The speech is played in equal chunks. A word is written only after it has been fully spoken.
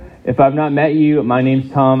If I've not met you, my name's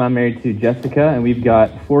Tom. I'm married to Jessica, and we've got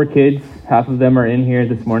 4 kids. Half of them are in here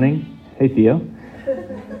this morning. Hey, Theo.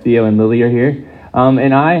 Theo and Lily are here.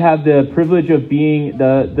 And I have the privilege of being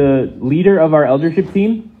the leader of our eldership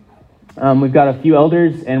team. We've got a few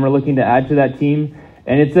elders, and we're looking to add to that team.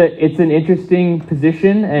 And it's an interesting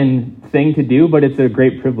position and thing to do, but it's a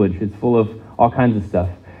great privilege. It's full of all kinds of stuff.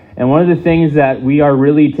 And one of the things that we are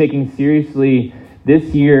really taking seriously this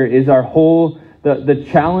year is our whole the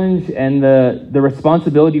challenge and the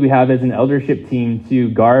responsibility we have as an eldership team to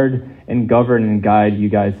guard and govern and guide you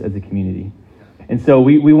guys as a community. And so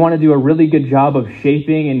we want to do a really good job of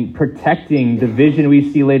shaping and protecting the vision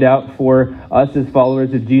we see laid out for us as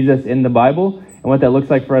followers of Jesus in the Bible and what that looks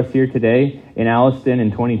like for us here today in Alliston in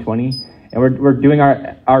 2020. And we're doing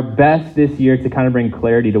our best this year to kind of bring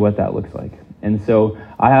clarity to what that looks like. And so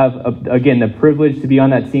I have, again, the privilege to be on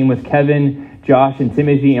that team with Kevin, Josh, and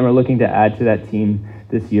Timothy, and we're looking to add to that team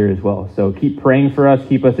this year as well. So keep praying for us,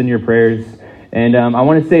 keep us in your prayers. And I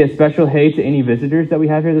want to say a special hey to any visitors that we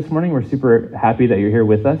have here this morning. We're super happy that you're here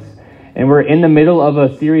with us. And we're in the middle of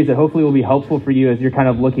a series that hopefully will be helpful for you as you're kind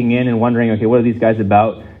of looking in and wondering, okay, what are these guys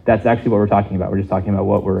about? That's actually what we're talking about. We're just talking about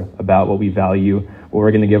what we're about, what we value, what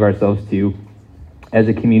we're going to give ourselves to as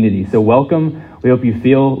a community. So welcome. We hope you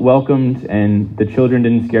feel welcomed and the children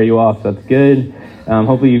didn't scare you off, so that's good.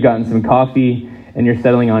 Hopefully you've gotten some coffee and you're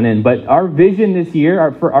settling on in. But our vision this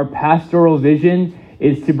year, for our pastoral vision,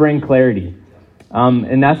 is to bring clarity.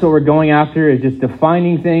 And that's what we're going after, is just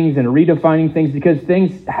defining things and redefining things, because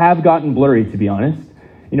things have gotten blurry, to be honest.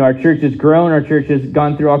 You know, our church has grown, our church has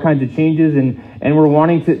gone through all kinds of changes, and we're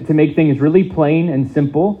wanting to make things really plain and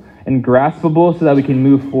simple and graspable so that we can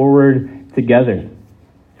move forward together.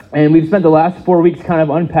 And we've spent the last 4 weeks kind of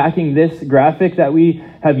unpacking this graphic that we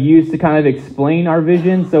have used to kind of explain our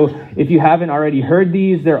vision. So if you haven't already heard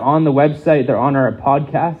these, they're on the website, they're on our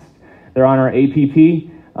podcast, they're on our APP,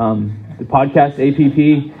 the podcast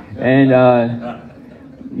APP, and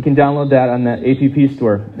you can download that on the APP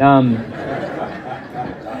store.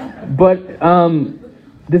 But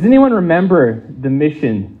does anyone remember the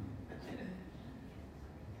mission?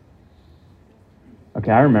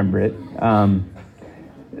 Okay, I remember it.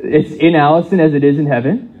 It's in Alliston as it is in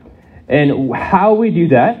heaven. And how we do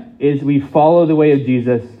that is we follow the way of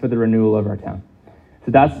Jesus for the renewal of our town.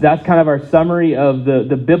 So that's kind of our summary of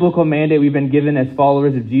the biblical mandate we've been given as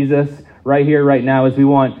followers of Jesus right here, right now, is we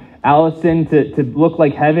want Alliston to look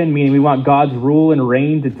like heaven, meaning we want God's rule and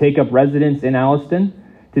reign to take up residence in Alliston,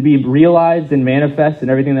 to be realized and manifest in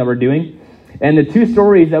everything that we're doing. And the 2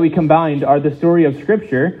 stories that we combined are the story of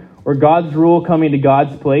Scripture, or God's rule coming to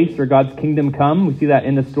God's place, or God's kingdom come. We see that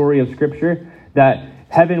in the story of Scripture, that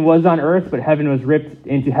heaven was on earth, but heaven was ripped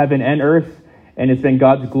into heaven and earth, and it's been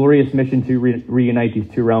God's glorious mission to reunite these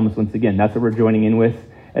 2 realms once again. That's what we're joining in with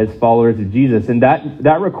as followers of Jesus. And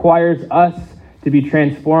that requires us to be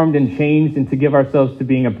transformed and changed and to give ourselves to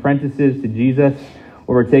being apprentices to Jesus,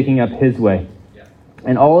 where we're taking up his way.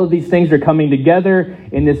 And all of these things are coming together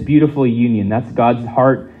in this beautiful union. That's God's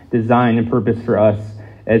heart, design, and purpose for us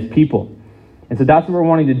as people. And so that's what we're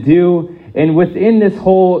wanting to do. And within this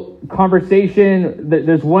whole conversation,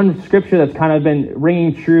 there's one scripture that's kind of been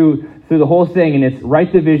ringing true through the whole thing, and it's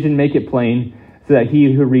write the vision, make it plain, so that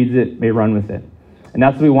he who reads it may run with it. And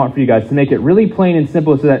that's what we want for you guys, to make it really plain and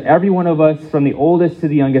simple so that every one of us, from the oldest to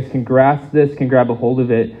the youngest, can grasp this, can grab a hold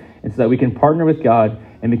of it, and so that we can partner with God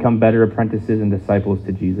and become better apprentices and disciples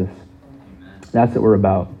to Jesus. That's what we're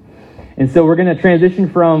about. And so we're going to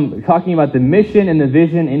transition from talking about the mission and the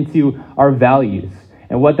vision into our values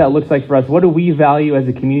and what that looks like for us. What do we value as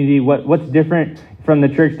a community? What's different from the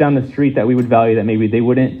church down the street that we would value that maybe they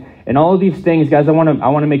wouldn't? And all of these things, guys, I want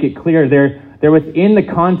to make it clear, they're within the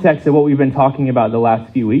context of what we've been talking about the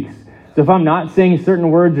last few weeks. So if I'm not saying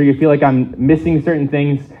certain words, or you feel like I'm missing certain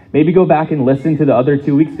things, maybe go back and listen to the other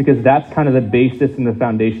 2 weeks, because that's kind of the basis and the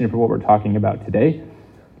foundation for what we're talking about today.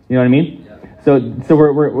 You know what I mean? So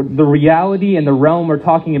we're the reality and the realm we're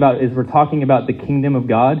talking about the kingdom of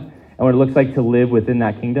God and what it looks like to live within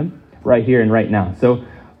that kingdom right here and right now. So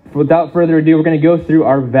without further ado, we're going to go through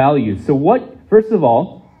our values. So first of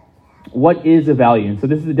all, what is a value? And so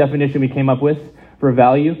this is the definition we came up with for a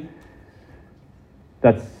value.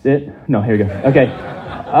 That's it? No, here we go. Okay.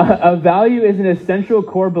 A value is an essential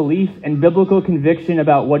core belief and biblical conviction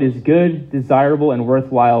about what is good, desirable, and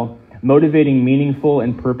worthwhile, motivating meaningful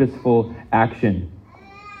and purposeful action.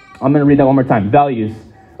 I'm going to read that one more time. Values.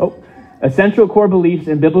 Essential core beliefs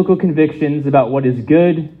and biblical convictions about what is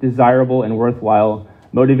good, desirable, and worthwhile,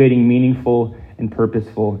 motivating meaningful and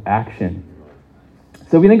purposeful action.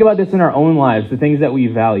 So if we think about this in our own lives, the things that we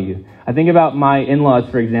value. I think about my in-laws,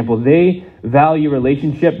 for example. They value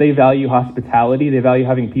relationship. They value hospitality. They value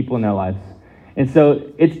having people in their lives. And so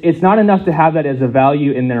it's not enough to have that as a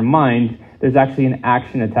value in their mind. There's actually an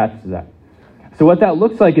action attached to that. So what that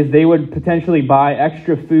looks like is they would potentially buy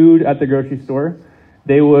extra food at the grocery store.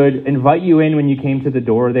 They would invite you in when you came to the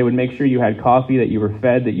door. They would make sure you had coffee, that you were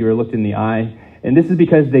fed, that you were looked in the eye. And this is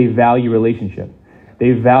because they value relationship.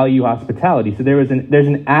 They value hospitality. So there's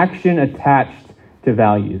an action attached to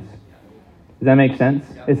values. Does that make sense?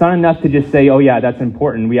 It's not enough to just say, oh yeah, that's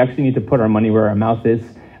important. We actually need to put our money where our mouth is,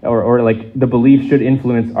 or like the belief should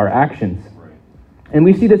influence our actions. And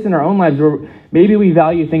we see this in our own lives where maybe we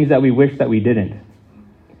value things that we wish that we didn't.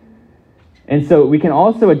 And so we can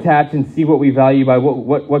also attach and see what we value by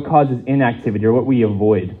what causes inactivity or what we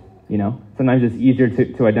avoid. Sometimes it's easier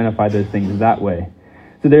to identify those things that way.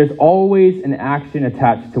 So there's always an action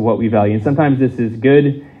attached to what we value. And sometimes this is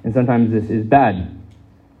good and sometimes this is bad.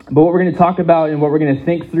 But what we're going to talk about and what we're going to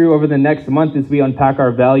think through over the next month as we unpack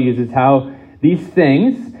our values is how these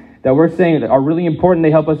things that we're saying are really important.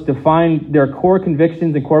 They help us define their core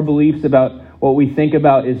convictions and core beliefs about what we think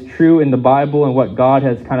about is true in the Bible and what God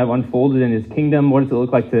has kind of unfolded in his kingdom. What does it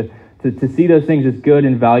look like to see those things as good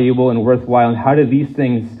and valuable and worthwhile? And how do these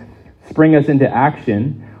things spring us into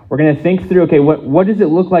action? We're going to think through, okay, what does it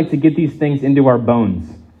look like to get these things into our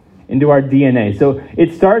bones, into our DNA? So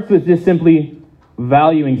it starts with just simply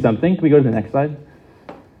valuing something. Can we go to the next slide?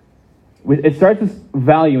 It starts with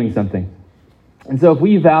valuing something. And so if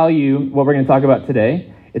we value what we're going to talk about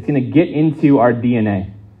today, it's going to get into our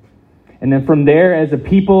DNA. And then from there, as a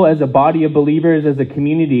people, as a body of believers, as a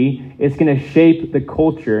community, it's going to shape the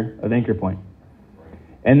culture of Anchor Point.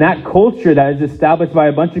 And that culture that is established by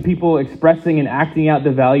a bunch of people expressing and acting out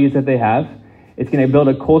the values that they have, it's going to build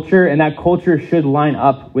a culture, and that culture should line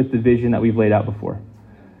up with the vision that we've laid out before,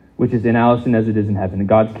 which is in Allison as it is in heaven,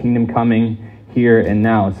 God's kingdom coming here and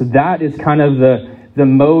now. So that is kind of the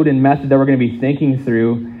mode and method that we're going to be thinking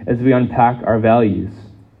through as we unpack our values.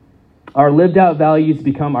 Our lived out values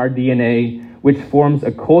become our DNA, which forms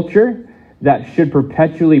a culture that should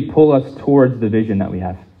perpetually pull us towards the vision that we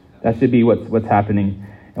have. That should be what's happening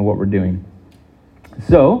and what we're doing.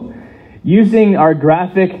 So, using our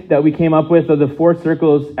graphic that we came up with of the 4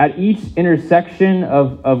 circles, at each intersection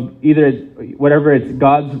of either whatever it's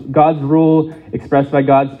God's rule expressed by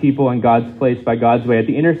God's people and God's place by God's way, at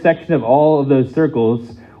the intersection of all of those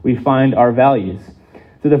circles, we find our values.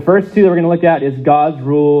 So the first 2 that we're going to look at is God's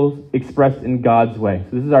rules expressed in God's way.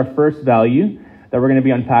 So this is our first value that we're going to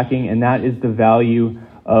be unpacking, and that is the value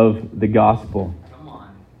of the gospel. Come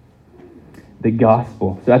on. The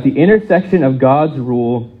gospel. So at the intersection of God's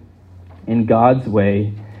rule and God's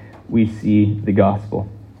way, we see the gospel.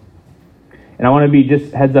 And I want to be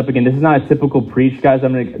just heads up again, this is not a typical preach, guys.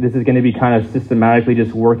 This is going to be kind of systematically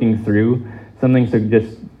just working through something, so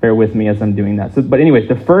just bear with me as I'm doing that. But anyways,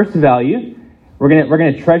 the first value, we're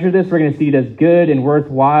gonna treasure this. We're gonna see it as good and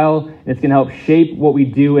worthwhile, and it's gonna help shape what we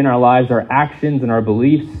do in our lives, our actions and our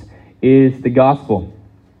beliefs, is the gospel.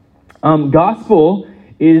 Gospel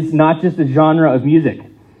is not just a genre of music.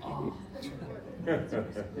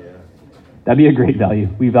 That'd be a great value.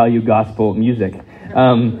 We value gospel music.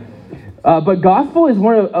 But gospel is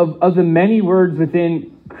one of the many words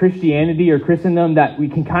within Christianity or Christendom that we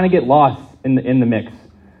can kind of get lost in the mix.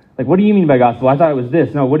 Like, what do you mean by gospel? I thought it was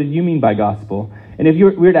this. No, what did you mean by gospel? And if we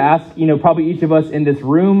were to ask, probably each of us in this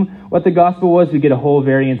room what the gospel was, we'd get a whole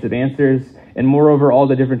variance of answers. And moreover, all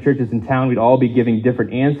the different churches in town, we'd all be giving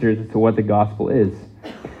different answers as to what the gospel is.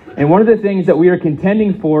 And one of the things that we are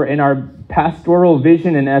contending for in our pastoral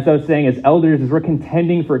vision, and as I was saying as elders, is we're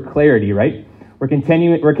contending for clarity, right? We're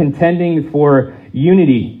contending for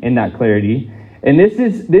unity in that clarity. And this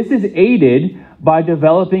is aided by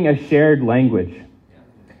developing a shared language.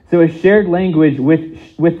 So a shared language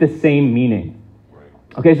with the same meaning.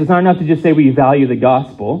 Okay, so it's not enough to just say we value the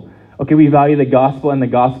gospel. Okay, we value the gospel, and the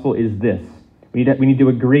gospel is this. We need to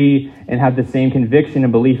agree and have the same conviction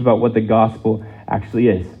and belief about what the gospel actually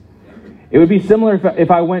is. It would be similar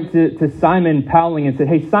if I went to Simon Powling and said,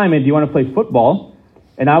 hey, Simon, do you want to play football?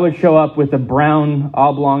 And I would show up with a brown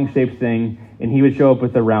oblong-shaped thing, and he would show up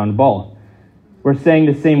with a round ball. We're saying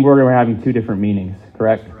the same word, and we're having 2 different meanings,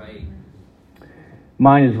 correct? Right.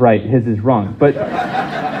 Mine is right, his is wrong. But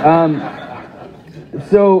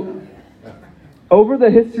so over the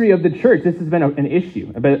history of the church, this has been an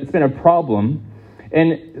issue. It's been a problem.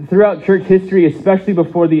 And throughout church history, especially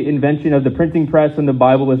before the invention of the printing press, when the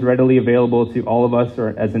Bible was readily available to all of us,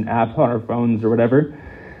 or as an app on our phones or whatever,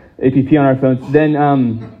 APP on our phones, then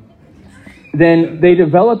they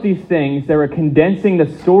developed these things that were condensing the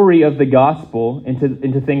story of the gospel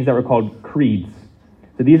into things that were called creeds.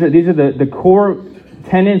 So these are the core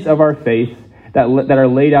tenets of our faith that are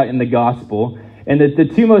laid out in the gospel. And the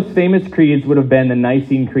two most famous creeds would have been the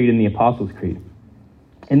Nicene Creed and the Apostles' Creed.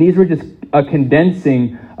 And these were just a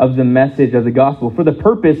condensing of the message of the gospel for the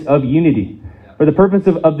purpose of unity, for the purpose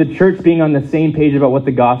of the church being on the same page about what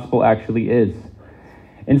the gospel actually is.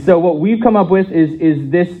 And so what we've come up with is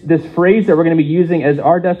this phrase that we're going to be using as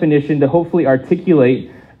our definition to hopefully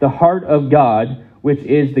articulate the heart of God, which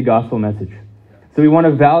is the gospel message. So we want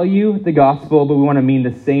to value the gospel, but we want to mean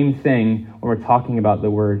the same thing when we're talking about the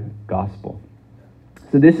word gospel.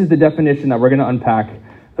 So this is the definition that we're going to unpack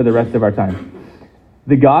for the rest of our time.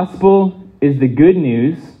 The gospel is the good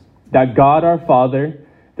news that God our Father,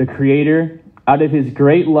 the Creator, out of his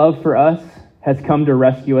great love for us, has come to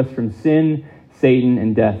rescue us from sin, Satan,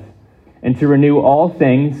 and death, and to renew all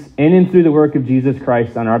things in and through the work of Jesus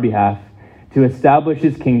Christ on our behalf, to establish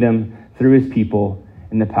his kingdom through his people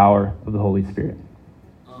in the power of the Holy Spirit.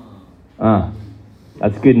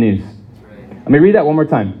 That's good news. Let me read that one more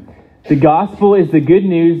time. The gospel is the good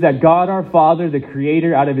news that God our Father, the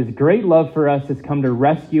Creator, out of his great love for us, has come to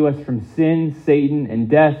rescue us from sin, Satan, and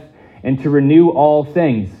death, and to renew all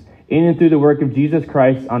things in and through the work of Jesus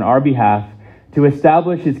Christ on our behalf, to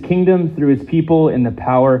establish his kingdom through his people in the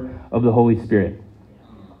power of the Holy Spirit.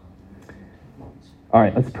 All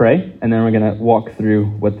right, let's pray, and then we're going to walk through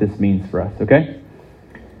what this means for us, okay?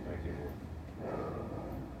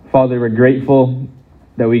 Father, we're grateful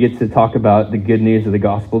that we get to talk about the good news of the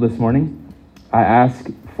gospel this morning. I ask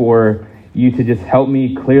for you to just help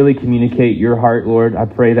me clearly communicate your heart, Lord. I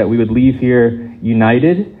pray that we would leave here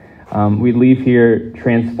united. We'd leave here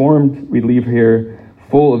transformed. We'd leave here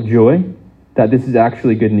full of joy that this is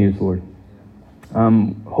actually good news, Lord.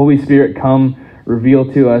 Holy Spirit, come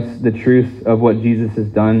reveal to us the truth of what Jesus has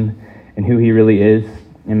done and who he really is.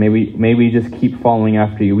 And may we just keep following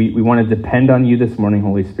after you. We want to depend on you this morning,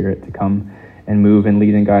 Holy Spirit, to come and move and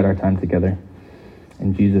lead and guide our time together.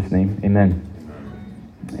 In Jesus' name, amen.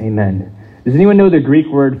 Amen. Does anyone know the Greek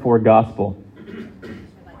word for gospel?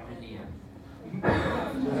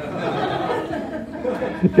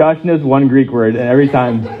 Josh knows one Greek word, and every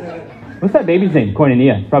time. What's that baby's name?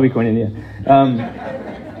 Koinonia. It's probably Koinonia.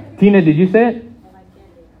 Tina, did you say it?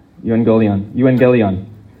 Evangelion.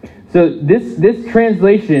 So this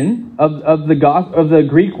translation of the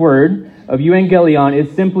Greek word of evangelion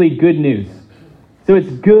is simply good news. So it's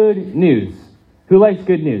good news. Who likes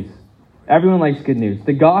good news? Everyone likes good news.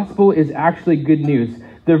 The gospel is actually good news.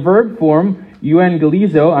 The verb form,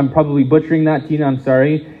 euangelizo, I'm probably butchering that, Tina, I'm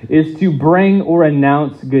sorry, is to bring or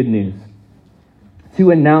announce good news.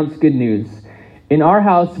 To announce good news. In our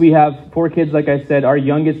house, we have 4 kids, like I said. Our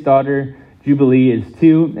youngest daughter, Jubilee, is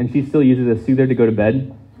 2, and she still uses a soother to go to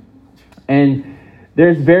bed. And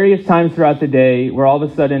there's various times throughout the day where all of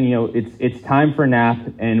a sudden, it's time for a nap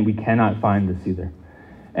and we cannot find the soother.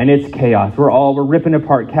 And it's chaos. We're ripping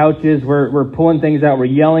apart couches. We're pulling things out. We're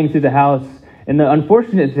yelling through the house. And the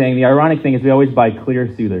unfortunate thing, the ironic thing, is we always buy clear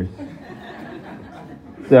soothers.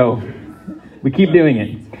 So we keep doing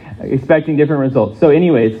it, expecting different results. So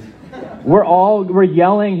anyways, we're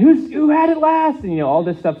yelling, who had it last? And all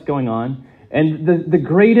this stuff's going on. And the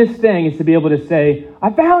greatest thing is to be able to say, I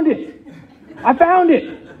found it.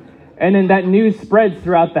 And then that news spreads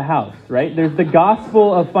throughout the house, right? There's the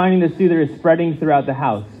gospel of finding the soother is spreading throughout the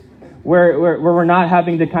house, where we're not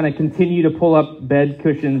having to kind of continue to pull up bed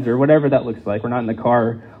cushions or whatever that looks like. We're not in the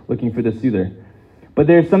car looking for the soother. But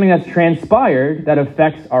there's something that's transpired that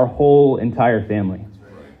affects our whole entire family.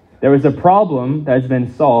 There was a problem that has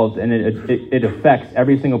been solved, and it affects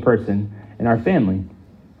every single person in our family.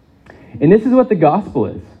 And this is what the gospel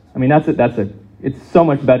is. I mean, it's so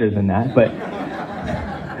much better than that, but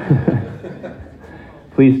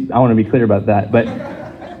please, I want to be clear about that.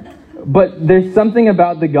 But there's something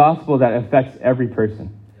about the gospel that affects every person.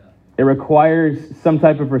 It requires some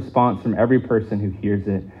type of response from every person who hears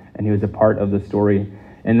it and who is a part of the story.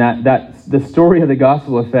 And that the story of the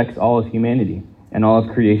gospel affects all of humanity and all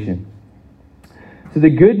of creation. So the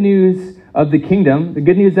good news of the kingdom, the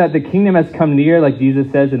good news that the kingdom has come near, like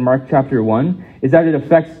Jesus says in Mark chapter 1, is that it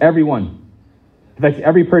affects everyone. It affects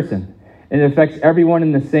every person. And it affects everyone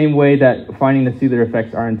in the same way that finding the soother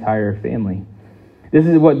affects our entire family. This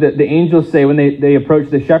is what the angels say when they approach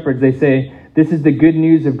the shepherds. They say, this is the good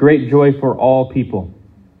news of great joy for all people.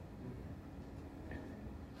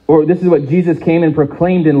 Or this is what Jesus came and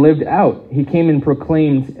proclaimed and lived out. He came and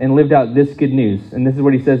proclaimed and lived out this good news. And this is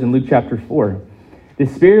what he says in Luke chapter 4. The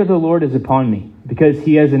Spirit of the Lord is upon me, because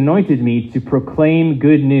he has anointed me to proclaim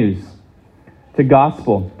good news, to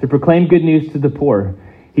gospel, to proclaim good news to the poor.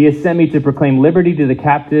 He has sent me to proclaim liberty to the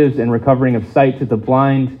captives and recovering of sight to the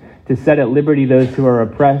blind, to set at liberty those who are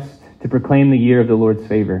oppressed, to proclaim the year of the Lord's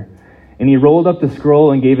favor. And he rolled up the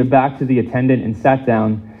scroll and gave it back to the attendant and sat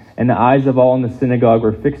down. And the eyes of all in the synagogue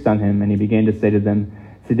were fixed on him. And he began to say to them,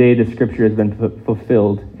 "Today the scripture has been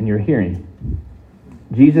fulfilled in your hearing."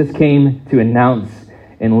 Jesus came to announce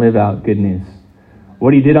and live out good news.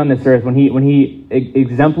 What he did on this earth, when he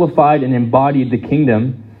exemplified and embodied the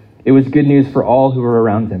kingdom, it was good news for all who were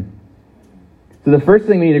around him. So the first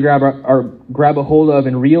thing we need to grab a hold of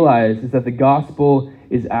and realize is that the gospel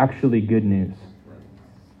is actually good news.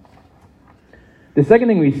 The second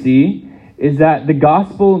thing we see is that the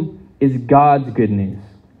gospel is God's good news.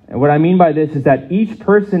 And what I mean by this is that each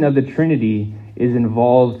person of the Trinity is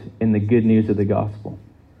involved in the good news of the gospel.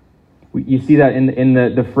 You see that in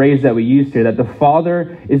the phrase that we used here, that the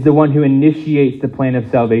Father is the one who initiates the plan of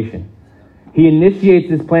salvation. He initiates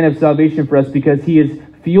this plan of salvation for us because he is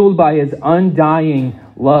fueled by his undying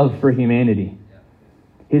love for humanity.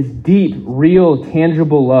 His deep, real,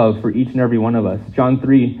 tangible love for each and every one of us. John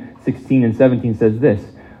 3:16 and 17 says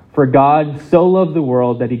this, "For God so loved the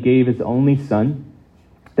world that he gave his only Son,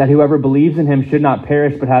 that whoever believes in him should not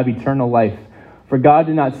perish but have eternal life. For God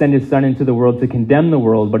did not send his Son into the world to condemn the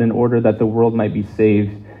world, but in order that the world might be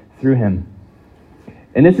saved through him."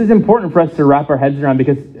 And this is important for us to wrap our heads around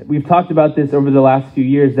because we've talked about this over the last few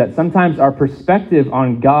years, that sometimes our perspective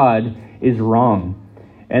on God is wrong.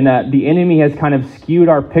 And that the enemy has kind of skewed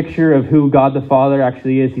our picture of who God the Father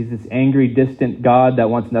actually is. He's this angry, distant God that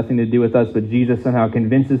wants nothing to do with us, but Jesus somehow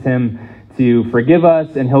convinces him to forgive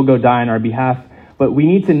us and he'll go die on our behalf. But we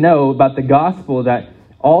need to know about the gospel that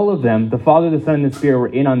all of them, the Father, the Son, and the Spirit, were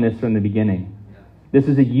in on this from the beginning. This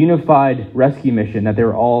is a unified rescue mission that they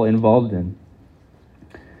were all involved in.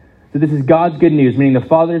 So this is God's good news, meaning the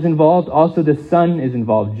Father is involved. Also, the Son is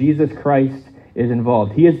involved. Jesus Christ is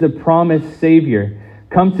involved. He is the promised Savior,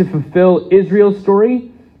 come to fulfill Israel's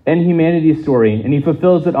story and humanity's story. And he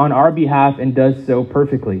fulfills it on our behalf and does so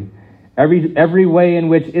perfectly. Every way in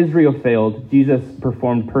which Israel failed, Jesus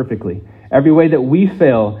performed perfectly. Every way that we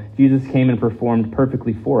fail, Jesus came and performed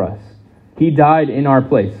perfectly for us. He died in our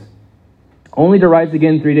place, only to rise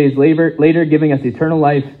again 3 days later, giving us eternal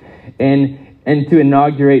life and to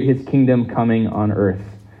inaugurate his kingdom coming on earth.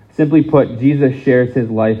 Simply put, Jesus shares his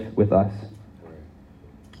life with us.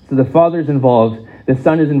 So the Father is involved, the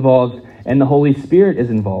Son is involved, and the Holy Spirit is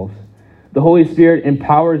involved. The Holy Spirit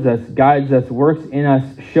empowers us, guides us, works in us,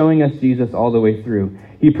 showing us Jesus all the way through.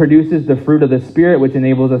 He produces the fruit of the Spirit, which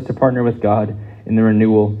enables us to partner with God in the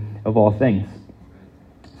renewal of all things.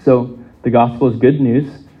 So the gospel is good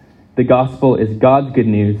news. The gospel is God's good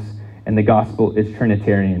news, and the gospel is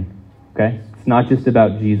Trinitarian. Okay? It's not just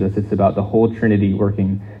about Jesus, it's about the whole Trinity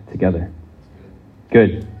working together.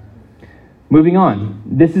 Good. Moving on.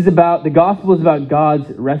 The gospel is about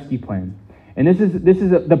God's rescue plan. And this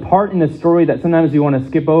is the part in the story that sometimes we want to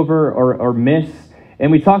skip over or miss.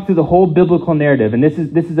 And we talk through the whole biblical narrative. And this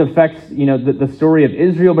affects, the story of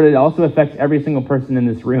Israel, but it also affects every single person in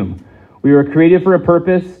this room. We were created for a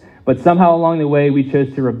purpose, but somehow along the way we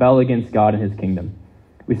chose to rebel against God and his kingdom.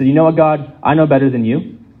 We said, you know what, God, I know better than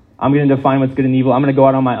you. I'm going to define what's good and evil. I'm going to go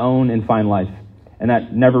out on my own and find life. And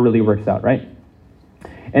that never really works out, right?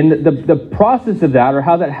 And the process of that, or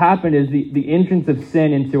how that happened, is the entrance of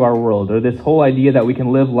sin into our world, or this whole idea that we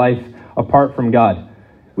can live life apart from God.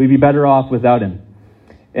 We'd be better off without him.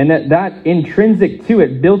 And that intrinsic to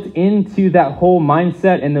it, built into that whole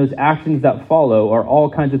mindset and those actions that follow, are all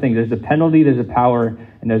kinds of things. There's a penalty, there's a power,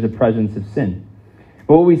 and there's a presence of sin.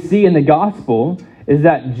 But what we see in the gospel is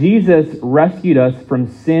that Jesus rescued us from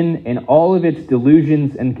sin and all of its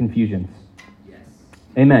delusions and confusions. Yes.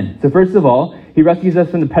 Amen. So first of all, he rescues us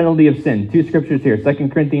from the penalty of sin. Two scriptures here, 2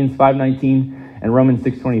 Corinthians 5:19 and Romans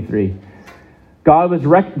 6:23.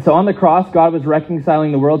 So on the cross, God was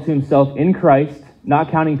reconciling the world to himself in Christ,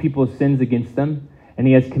 not counting people's sins against them, and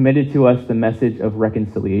he has committed to us the message of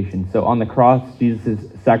reconciliation. So on the cross, Jesus'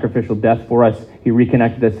 sacrificial death for us, he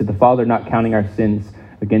reconnected us to the Father, not counting our sins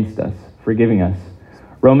against us, forgiving us.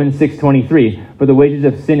 Romans 6:23, for the wages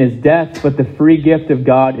of sin is death, but the free gift of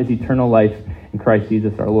God is eternal life in Christ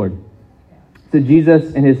Jesus our Lord. So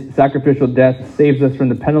Jesus in his sacrificial death saves us from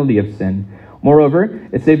the penalty of sin. Moreover,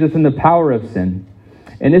 it saves us from the power of sin.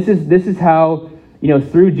 And this is how,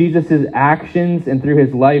 through Jesus' actions and through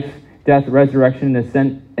his life, death, resurrection,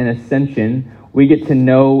 and ascension, we get to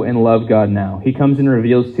know and love God now. He comes and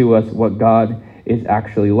reveals to us what God is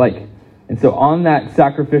actually like. And so in that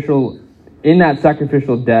sacrificial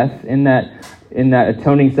death, in that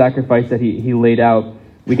atoning sacrifice that he laid out,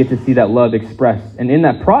 we get to see that love expressed. And in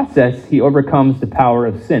that process, he overcomes the power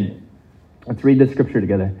of sin. Let's read the scripture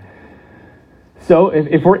together. So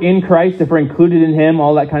if we're in Christ, if we're included in him,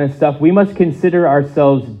 all that kind of stuff, we must consider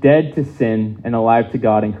ourselves dead to sin and alive to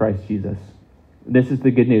God in Christ Jesus. This is the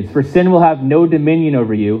good news. For sin will have no dominion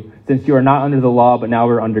over you, since you are not under the law, but now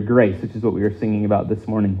we're under grace, which is what we were singing about this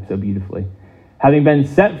morning so beautifully. Having been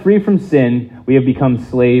set free from sin, we have become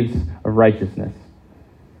slaves of righteousness.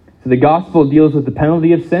 So the gospel deals with the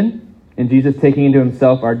penalty of sin, and Jesus taking into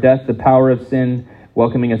himself our death, the power of sin,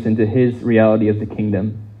 welcoming us into his reality of the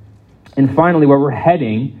kingdom. And finally, where we're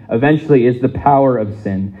heading eventually is the power of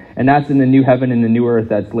sin. And that's in the new heaven and the new earth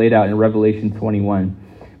that's laid out in Revelation 21.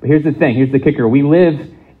 But here's the thing, here's the kicker. We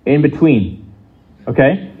live in between,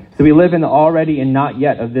 okay? So we live in the already and not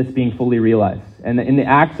yet of this being fully realized. And in the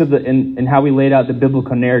acts of in how we laid out the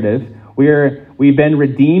biblical narrative, we've been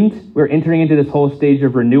redeemed. We're entering into this whole stage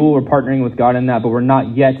of renewal. We're partnering with God in that, but we're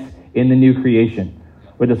not yet in the new creation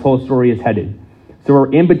where this whole story is headed. So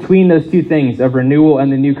we're in between those two things of renewal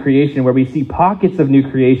and the new creation, where we see pockets of new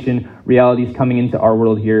creation realities coming into our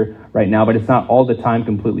world here right now, but it's not all the time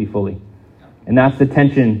completely fully. And that's the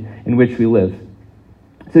tension in which we live.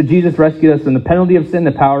 So Jesus rescued us from the penalty of sin,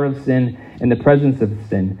 the power of sin, and the presence of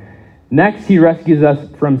sin. Next, he rescues us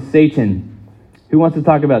from Satan. Who wants to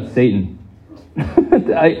talk about Satan?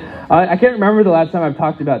 I can't remember the last time I've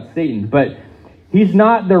talked about Satan, but he's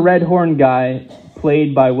not the red horn guy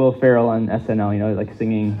played by Will Ferrell on SNL, like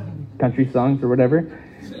singing country songs or whatever.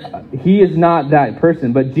 He is not that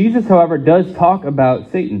person. But Jesus, however, does talk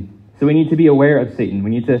about Satan. So we need to be aware of Satan.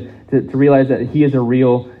 We need to realize that he is a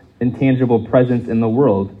real, intangible presence in the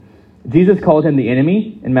world. Jesus called him the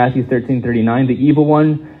enemy in Matthew 13:39, the evil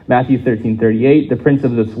one, Matthew 13:38, the prince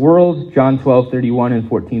of this world, John 12:31 and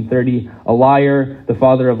 14:30, a liar, the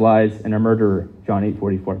father of lies, and a murderer, John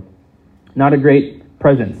 8:44. Not a great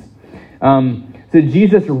presence. So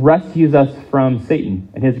Jesus rescues us from Satan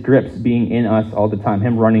and his grips being in us all the time,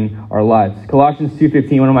 him running our lives. Colossians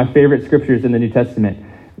 2:15, one of my favorite scriptures in the New Testament.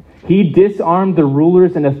 He disarmed the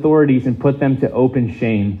rulers and authorities and put them to open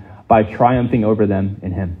shame by triumphing over them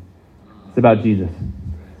in him. It's about Jesus.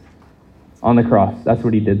 On the cross. That's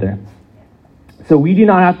what he did there. So we do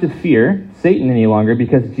not have to fear Satan any longer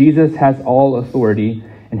because Jesus has all authority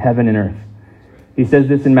in heaven and earth. He says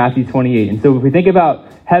this in Matthew 28. And so if we think about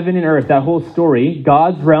heaven and earth, that whole story,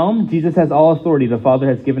 God's realm, Jesus has all authority. The Father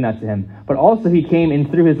has given that to him. But also he came and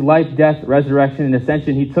through his life, death, resurrection, and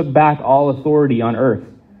ascension, he took back all authority on earth.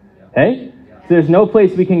 Okay? So there's no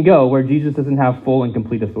place we can go where Jesus doesn't have full and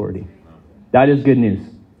complete authority. That is good news.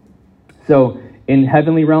 So in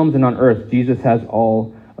heavenly realms and on earth, Jesus has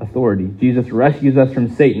all authority. Jesus rescues us from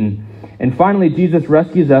Satan. And finally, Jesus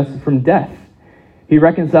rescues us from death. He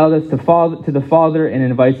reconciles us to the Father and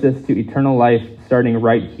invites us to eternal life starting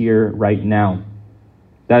right here, right now.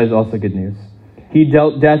 That is also good news. He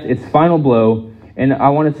dealt death its final blow, and I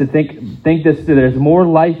want us to think this through. There's more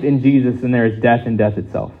life in Jesus than there is death in death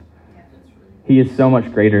itself. He is so much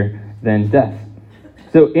greater than death.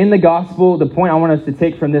 So in the gospel, the point I want us to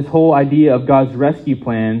take from this whole idea of God's rescue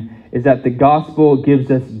plan is that the gospel gives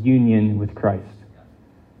us union with Christ.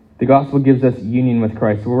 The gospel gives us union with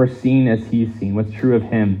Christ. Where we're seen as he's seen. What's true of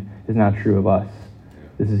him is not true of us.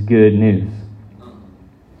 This is good news.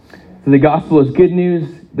 So the gospel is good news.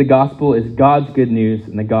 The gospel is God's good news.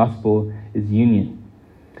 And the gospel is union.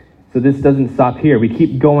 So this doesn't stop here. We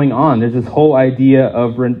keep going on. There's this whole idea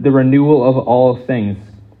of the renewal of all things.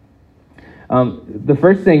 The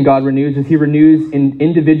first thing God renews is he renews in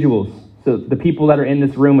individuals. So the people that are in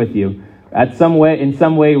this room with you. In some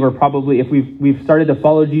way, we're probably, if we've started to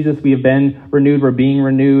follow Jesus, we have been renewed, we're being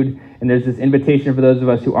renewed, and there's this invitation for those of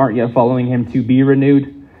us who aren't yet following him to be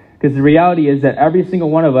renewed. Because the reality is that every single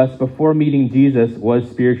one of us, before meeting Jesus, was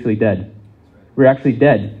spiritually dead. We're actually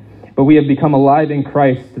dead. But we have become alive in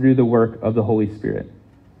Christ through the work of the Holy Spirit.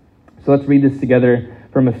 So let's read this together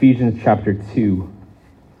from Ephesians chapter 2.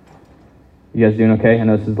 You guys doing okay? I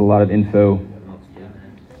know this is a lot of info.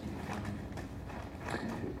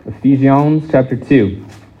 Ephesians chapter 2.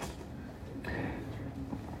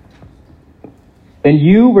 And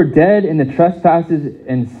you were dead in the trespasses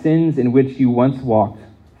and sins in which you once walked,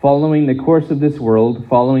 following the course of this world,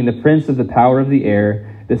 following the prince of the power of the air,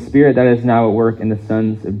 the spirit that is now at work in the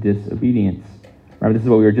sons of disobedience. Remember, this is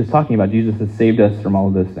what we were just talking about. Jesus has saved us from all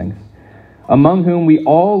of those things. Among whom we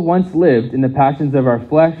all once lived in the passions of our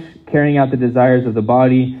flesh, carrying out the desires of the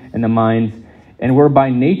body and the mind, and were by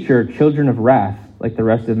nature children of wrath, like the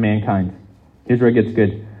rest of mankind. Here's where it gets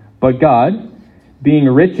good. But God, being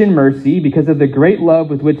rich in mercy, because of the great love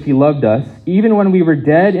with which he loved us, even when we were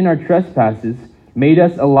dead in our trespasses, made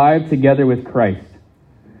us alive together with Christ.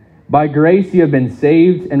 By grace you have been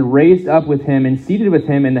saved and raised up with him and seated with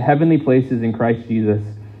him in the heavenly places in Christ Jesus,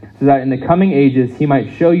 so that in the coming ages he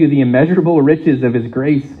might show you the immeasurable riches of his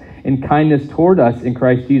grace and kindness toward us in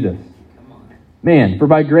Christ Jesus. Man, for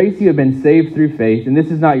by grace you have been saved through faith, and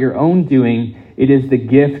this is not your own doing, it is the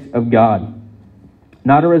gift of God,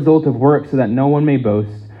 not a result of works, so that no one may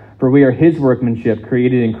boast. For we are his workmanship,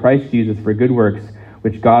 created in Christ Jesus for good works,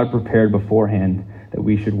 which God prepared beforehand that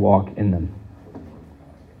we should walk in them.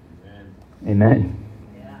 Amen.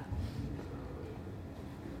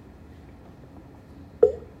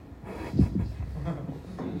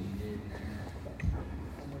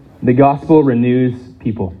 The gospel renews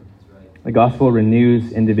people. The gospel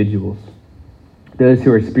renews individuals. Those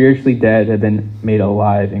who are spiritually dead have been made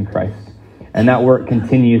alive in Christ. And that work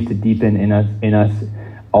continues to deepen in us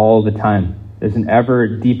all the time. There's an ever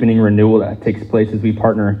deepening renewal that takes place as we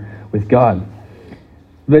partner with God.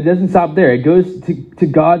 But it doesn't stop there. It goes to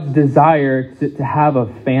God's desire to have a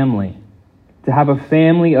family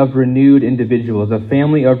of renewed individuals, a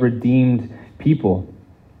family of redeemed people.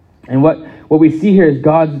 And what we see here is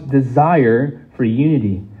God's desire for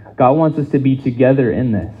unity. God wants us to be together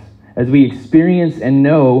in this. As we experience and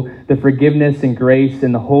know the forgiveness and grace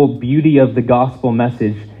and the whole beauty of the gospel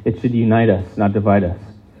message, it should unite us, not divide us.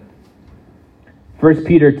 1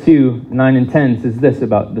 Peter 2, 9 and 10 says this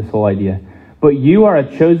about this whole idea. But you are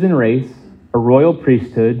a chosen race, a royal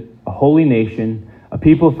priesthood, a holy nation, a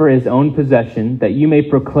people for his own possession, that you may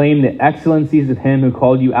proclaim the excellencies of him who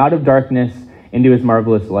called you out of darkness into his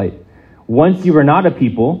marvelous light. Once you were not a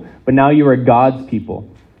people, but now you are God's people.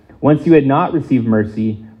 Once you had not received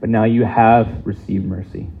mercy, but now you have received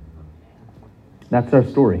mercy. That's our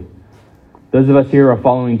story. Those of us here who are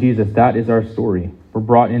following Jesus, that is our story. We're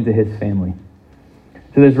brought into his family.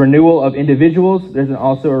 So there's renewal of individuals. There's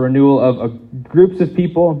also a renewal of groups of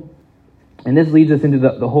people. And this leads us into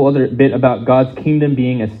the whole other bit about God's kingdom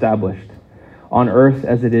being established on earth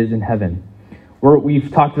as it is in heaven. We've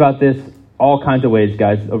talked about this all kinds of ways,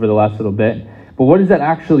 guys, over the last little bit. But what does that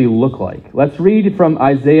actually look like? Let's read from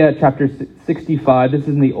Isaiah chapter 65. This is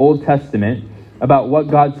in the Old Testament about what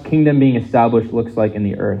God's kingdom being established looks like in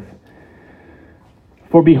the earth.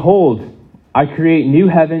 For behold, I create new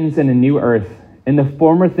heavens and a new earth, and the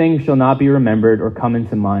former things shall not be remembered or come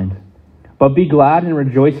into mind. But be glad and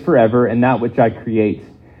rejoice forever in that which I create.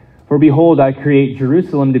 For behold, I create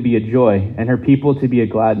Jerusalem to be a joy, and her people to be a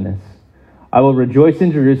gladness. I will rejoice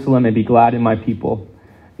in Jerusalem and be glad in my people.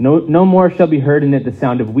 No more shall be heard in it the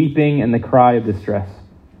sound of weeping and the cry of distress.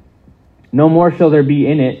 No more shall there be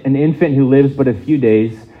in it an infant who lives but a few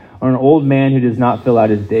days, or an old man who does not fill out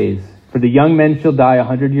his days. For the young men shall die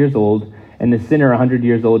 100 years old, and the sinner 100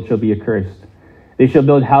 years old shall be accursed. They shall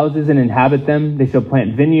build houses and inhabit them. They shall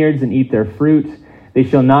plant vineyards and eat their fruit. They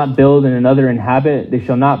shall not build and another inhabit. They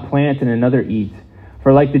shall not plant and another eat.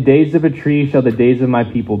 For like the days of a tree shall the days of my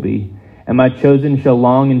people be, and my chosen shall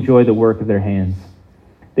long enjoy the work of their hands.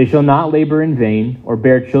 They shall not labor in vain, or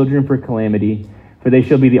bear children for calamity, for they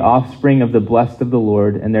shall be the offspring of the blessed of the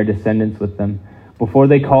Lord, and their descendants with them. Before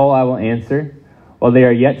they call, I will answer. While they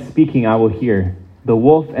are yet speaking, I will hear. The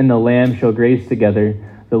wolf and the lamb shall graze together.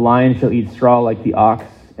 The lion shall eat straw like the ox,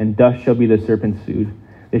 and dust shall be the serpent's food.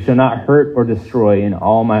 They shall not hurt or destroy in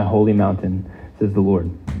all my holy mountain, says the Lord.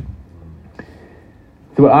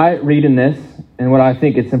 So what I read in this, and what I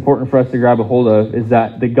think it's important for us to grab a hold of, is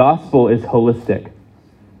that the gospel is holistic.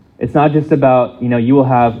 It's not just about, you will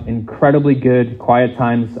have incredibly good, quiet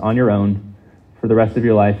times on your own for the rest of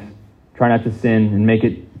your life. Try not to sin and make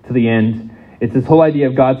it to the end. It's this whole idea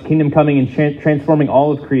of God's kingdom coming and transforming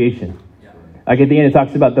all of creation. Like at the end, it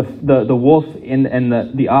talks about the wolf and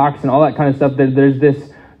the ox and all that kind of stuff. There's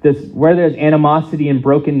this where there's animosity and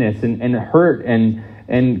brokenness and hurt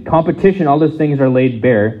and competition, all those things are laid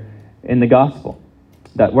bare in the gospel.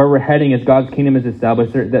 That where we're heading as God's kingdom is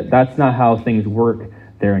established, that's not how things work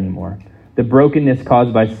there anymore. The brokenness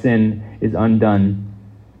caused by sin is undone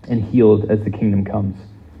and healed as the kingdom comes.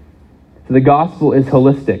 So the gospel is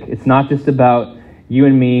holistic. It's not just about you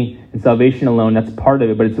and me and salvation alone. That's part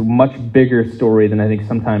of it, but it's a much bigger story than I think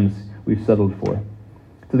sometimes we've settled for.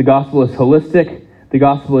 So the gospel is holistic, the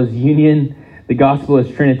gospel is union, the gospel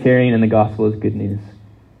is Trinitarian, and the gospel is good news.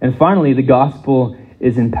 And finally, the gospel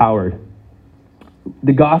is empowered.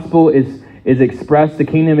 The gospel is expressed, the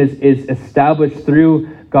kingdom is established through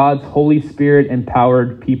God's Holy Spirit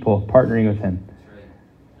empowered people partnering with him.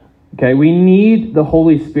 Okay, we need the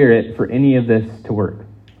Holy Spirit for any of this to work.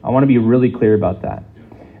 I want to be really clear about that.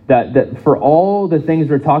 That for all the things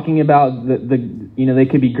we're talking about, they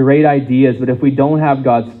could be great ideas, but if we don't have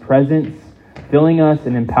God's presence filling us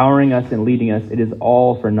and empowering us and leading us, it is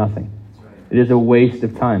all for nothing. It is a waste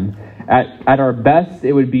of time. At our best,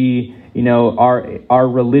 it would be, our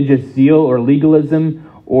religious zeal or legalism,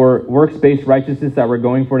 or works-based righteousness that we're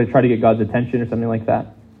going for to try to get God's attention or something like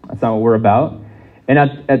that. That's not what we're about. And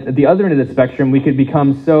at the other end of the spectrum, we could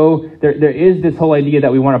become so, there is this whole idea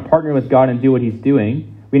that we want to partner with God and do what he's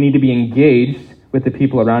doing. We need to be engaged with the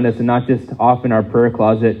people around us and not just off in our prayer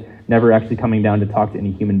closet, never actually coming down to talk to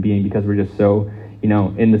any human being because we're just so,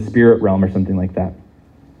 in the spirit realm or something like that.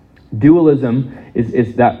 Dualism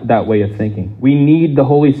is that way of thinking. We need the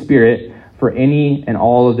Holy Spirit for any and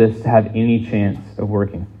all of this to have any chance of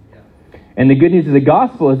working. And the good news of the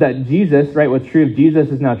gospel is that Jesus, right, what's true of Jesus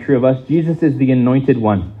is now true of us. Jesus is the anointed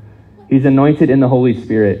one. He's anointed in the Holy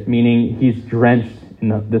Spirit, meaning he's drenched in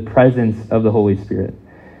the presence of the Holy Spirit.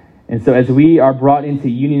 And so as we are brought into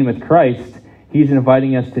union with Christ, he's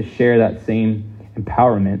inviting us to share that same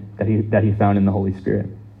empowerment that he found in the Holy Spirit.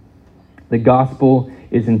 The gospel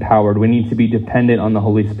is empowered. We need to be dependent on the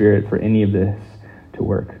Holy Spirit for any of this to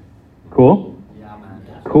work. Cool? Yeah,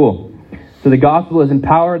 man. Cool. So the gospel is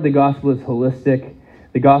empowered, the gospel is holistic,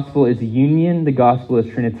 the gospel is union, the gospel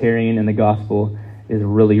is Trinitarian, and the gospel is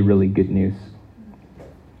really, really good news.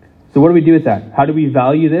 So what do we do with that? How do we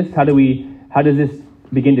value this? How does this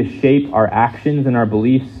begin to shape our actions and our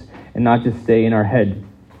beliefs and not just stay in our head?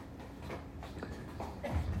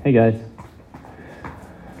 Hey guys.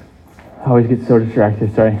 I always get so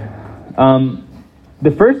distracted, sorry.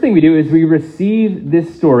 The first thing we do is we receive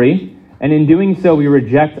this story, and in doing so, we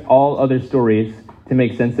reject all other stories to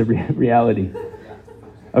make sense of reality.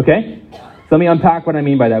 Okay? So let me unpack what I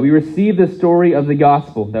mean by that. We receive the story of the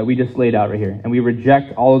gospel that we just laid out right here, and we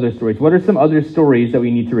reject all other stories. What are some other stories that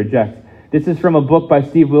we need to reject? This is from a book by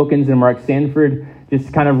Steve Wilkins and Mark Sanford,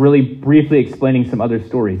 just kind of really briefly explaining some other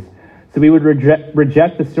stories. So we would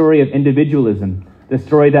reject the story of individualism, the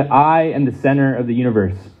story that I am the center of the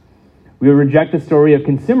universe. We would reject the story of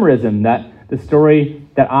consumerism, the story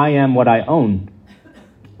that I am what I own.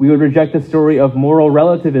 We would reject the story of moral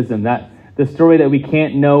relativism, the story that we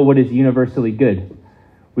can't know what is universally good.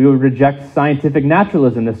 We would reject scientific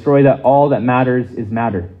naturalism, the story that all that matters is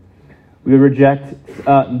matter. We would reject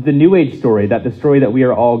the New Age story, the story that we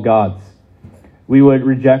are all gods. We would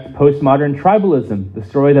reject postmodern tribalism, the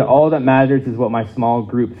story that all that matters is what my small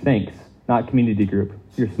group thinks, not community group,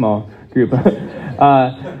 your small group.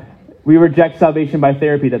 We reject salvation by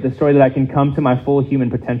therapy, the story that I can come to my full human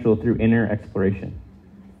potential through inner exploration.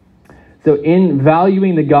 So in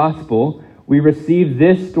valuing the gospel, we receive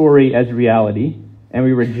this story as reality, and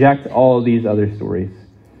we reject all of these other stories.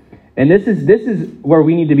 And this is where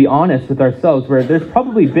we need to be honest with ourselves, where there's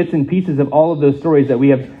probably bits and pieces of all of those stories that we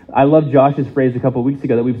have. I love Josh's phrase a couple of weeks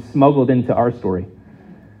ago, that we've smuggled into our story.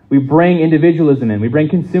 We bring individualism in, we bring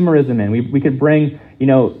consumerism in, we could bring,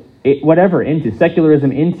 whatever into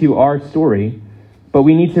secularism into our story, but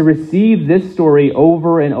we need to receive this story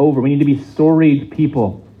over and over. We need to be storied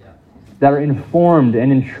people that are informed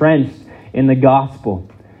and entrenched in the gospel,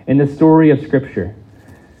 in the story of Scripture,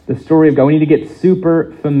 the story of God. We need to get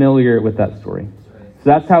super familiar with that story. So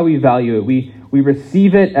that's how we value it. We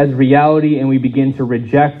receive it as reality, and we begin to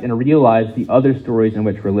reject and realize the other stories in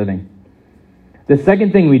which we're living. The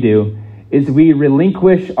second thing we do is we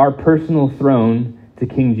relinquish our personal throne to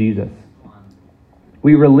King Jesus.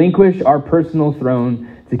 We relinquish our personal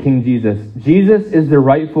throne to King Jesus. Jesus is the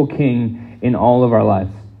rightful king in all of our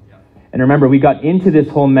lives. And remember, we got into this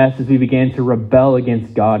whole mess as we began to rebel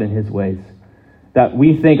against God and his ways. That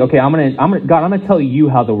we think, okay, I'm gonna tell you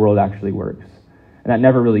how the world actually works. And that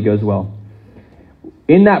never really goes well.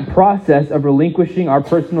 In that process of relinquishing our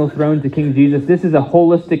personal throne to King Jesus, this is a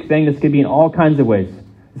holistic thing. This could be in all kinds of ways.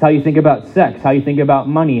 It's how you think about sex, how you think about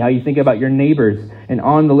money, how you think about your neighbors, and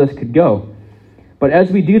on the list could go. But as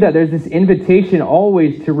we do that, there's this invitation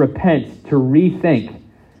always to repent, to rethink,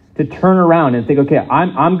 to turn around and think, okay,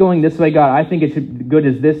 I'm going this way, God. I think it should be good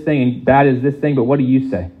as this thing and bad as this thing, but what do you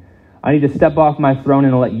say? I need to step off my throne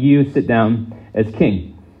and let you sit down as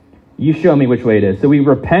king. You show me which way it is. So we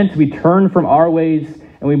repent, we turn from our ways,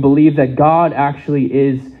 and we believe that God actually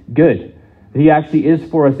is good. That he actually is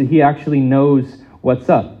for us, that he actually knows what's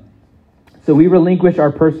up. So we relinquish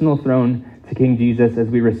our personal throne to King Jesus as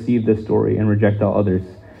we receive this story and reject all others.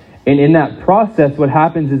 And in that process, what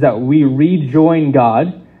happens is that we rejoin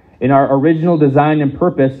God in our original design and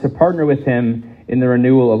purpose to partner with him in the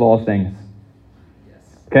renewal of all things.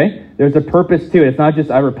 Okay? There's a purpose to it. It's not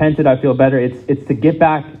just I repented, I feel better. It's to get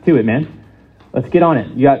back to it, man. Let's get on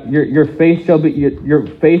it. You got your faith your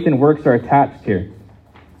faith and works are attached here.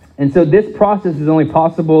 And so this process is only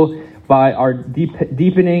possible by our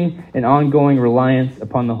deepening and ongoing reliance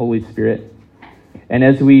upon the Holy Spirit. And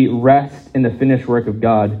as we rest in the finished work of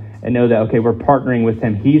God and know that, okay, we're partnering with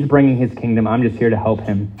him. He's bringing his kingdom. I'm just here to help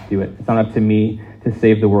him do it. It's not up to me to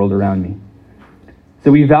save the world around me.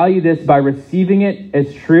 So we value this by receiving it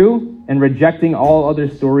as true and rejecting all other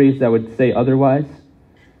stories that would say otherwise.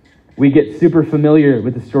 We get super familiar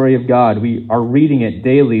with the story of God. We are reading it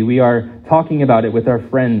daily. We are talking about it with our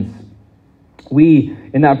friends. We,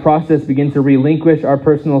 in that process, begin to relinquish our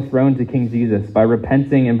personal throne to King Jesus by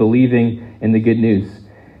repenting and believing in the good news.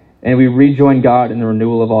 And we rejoin God in the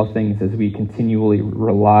renewal of all things as we continually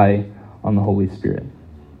rely on the Holy Spirit.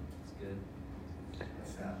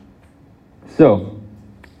 So,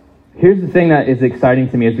 here's the thing that is exciting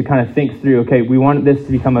to me as we kind of think through, okay, we want this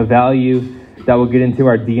to become a value that will get into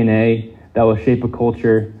our DNA, that will shape a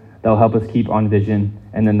culture, that will help us keep on vision,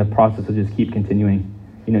 and then the process will just keep continuing.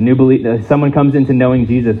 If someone comes into knowing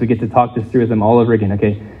Jesus, we get to talk this through with them all over again.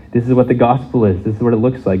 Okay, this is what the gospel is. This is what it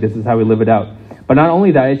looks like. This is how we live it out. But not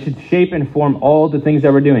only that, it should shape and form all the things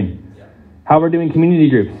that we're doing. How we're doing community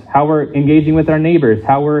groups, how we're engaging with our neighbors,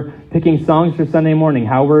 how we're picking songs for Sunday morning,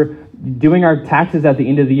 how we're doing our taxes at the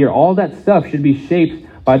end of the year. All that stuff should be shaped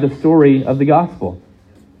by the story of the gospel.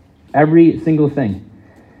 Every single thing.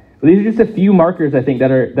 But these are just a few markers, I think,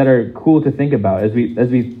 that are cool to think about as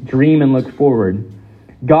we dream and look forward.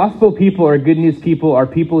 Gospel people or good news people are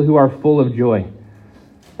people who are full of joy.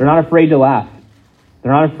 They're not afraid to laugh.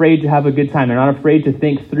 They're not afraid to have a good time. They're not afraid to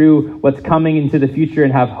think through what's coming into the future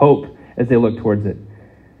and have hope as they look towards it.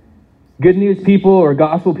 Good news people or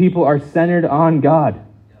gospel people are centered on God.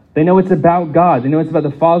 They know it's about God. They know it's about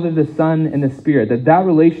the Father, the Son, and the Spirit. That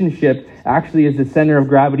relationship actually is the center of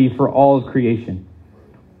gravity for all of creation.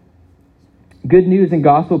 Good news and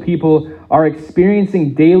gospel people are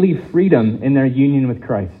experiencing daily freedom in their union with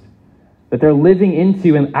Christ. That they're living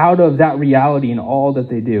into and out of that reality in all that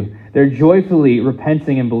they do. They're joyfully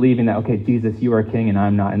repenting and believing that, okay, Jesus, you are King and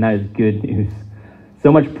I'm not. And that is good news.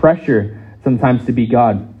 So much pressure sometimes to be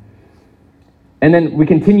God. And then we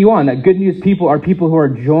continue on, that good news people are people who are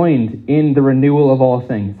joined in the renewal of all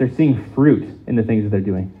things. They're seeing fruit in the things that they're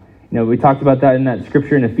doing. We talked about that in that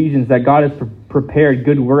scripture in Ephesians, that God has prepared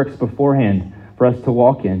good works beforehand for us to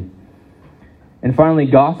walk in. And finally,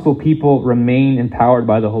 gospel people remain empowered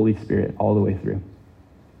by the Holy Spirit all the way through.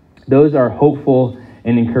 Those are hopeful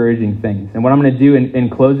and encouraging things. And what I'm going to do in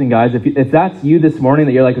closing, guys, if that's you this morning,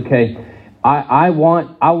 that you're like, okay, I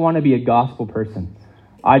want to be a gospel person.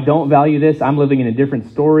 I don't value this. I'm living in a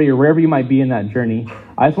different story, or wherever you might be in that journey.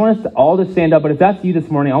 I just want us to all to stand up. But if that's you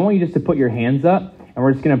this morning, I want you just to put your hands up, and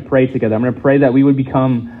we're just going to pray together. I'm going to pray that we would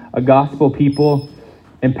become a gospel people,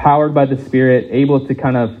 empowered by the Spirit, able to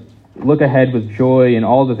kind of look ahead with joy and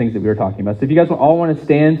all the things that we were talking about. So if you guys all want to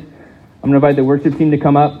stand, I'm going to invite the worship team to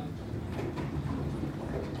come up.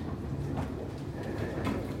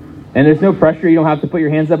 And there's no pressure. You don't have to put your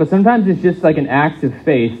hands up. But sometimes it's just like an act of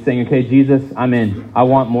faith saying, okay, Jesus, I'm in. I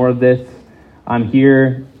want more of this. I'm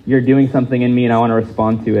here. You're doing something in me, and I want to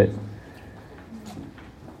respond to it.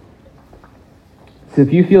 So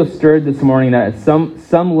if you feel stirred this morning that at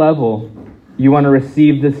some level you want to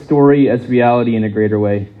receive this story as reality in a greater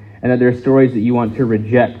way, and that there are stories that you want to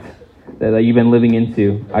reject that you've been living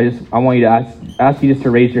into, I want you to ask you just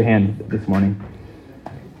to raise your hand this morning.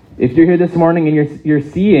 If you're here this morning and you're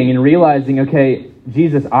seeing and realizing, okay,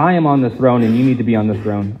 Jesus, I am on the throne and you need to be on the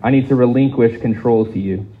throne. I need to relinquish control to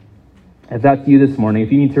you. If that's you this morning,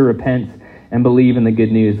 if you need to repent and believe in the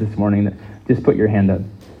good news this morning, just put your hand up.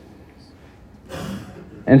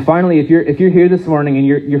 And finally, if you're here this morning and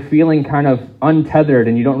you're feeling kind of untethered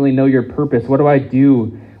and you don't really know your purpose, what do I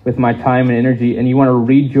do with my time and energy? And you want to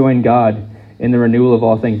rejoin God in the renewal of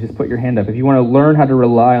all things, just put your hand up. If you want to learn how to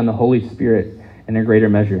rely on the Holy Spirit in a greater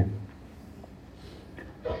measure.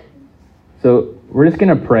 So we're just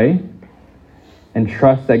going to pray and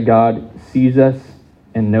trust that God sees us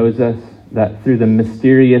and knows us, that through the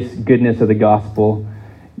mysterious goodness of the gospel,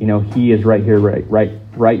 He is right here,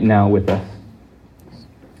 right now with us.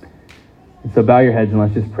 And so bow your heads and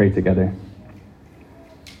let's just pray together.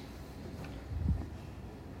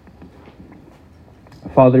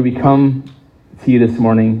 Father, we come to you this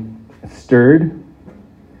morning stirred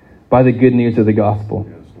by the good news of the gospel.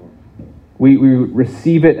 We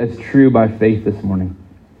receive it as true by faith this morning.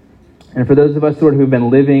 And for those of us, Lord, who've been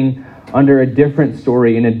living under a different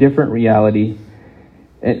story, in a different reality,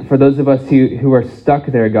 and for those of us who are stuck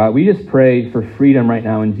there, God, we just pray for freedom right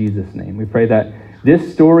now in Jesus' name. We pray that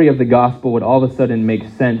this story of the gospel would all of a sudden make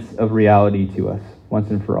sense of reality to us once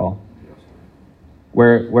and for all.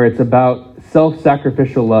 Where it's about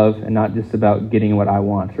self-sacrificial love and not just about getting what I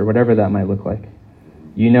want, or whatever that might look like.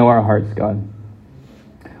 You know our hearts, God.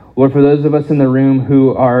 Lord, for those of us in the room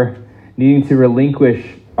who are needing to relinquish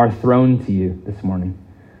our throne to you this morning,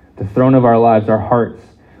 the throne of our lives, our hearts,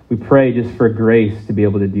 We pray just for grace to be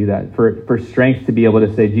able to do that, for strength to be able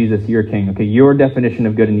to say, Jesus, you're king. Okay, your definition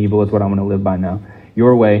of good and evil is what I'm going to live by now.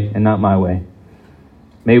 Your way and not my way.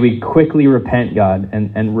 May we quickly repent, God,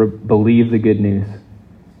 and believe the good news.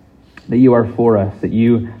 That you are for us, that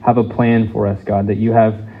you have a plan for us, God, that you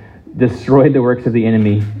have destroyed the works of the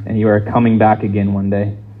enemy and you are coming back again one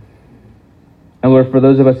day. And Lord, for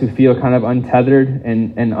those of us who feel kind of untethered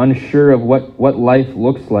and unsure of what life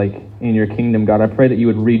looks like in your kingdom, God, I pray that you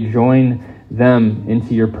would rejoin them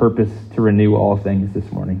into your purpose to renew all things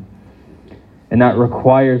this morning. And that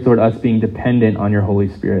requires, Lord, us being dependent on your Holy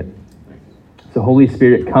Spirit. So Holy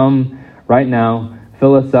Spirit, come right now,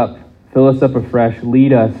 fill us up afresh,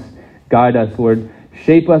 lead us, guide us, Lord.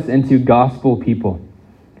 Shape us into gospel people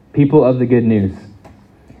of the good news.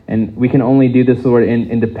 And we can only do this, Lord,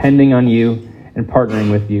 in depending on you and partnering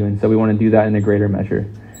with you. And so we want to do that in a greater measure.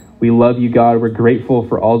 We love you, God. We're grateful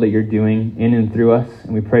for all that you're doing in and through us.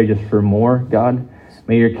 And we pray just for more, God.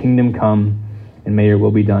 May your kingdom come and may your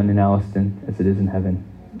will be done in Alliston as it is in heaven.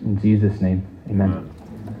 In Jesus' name, amen.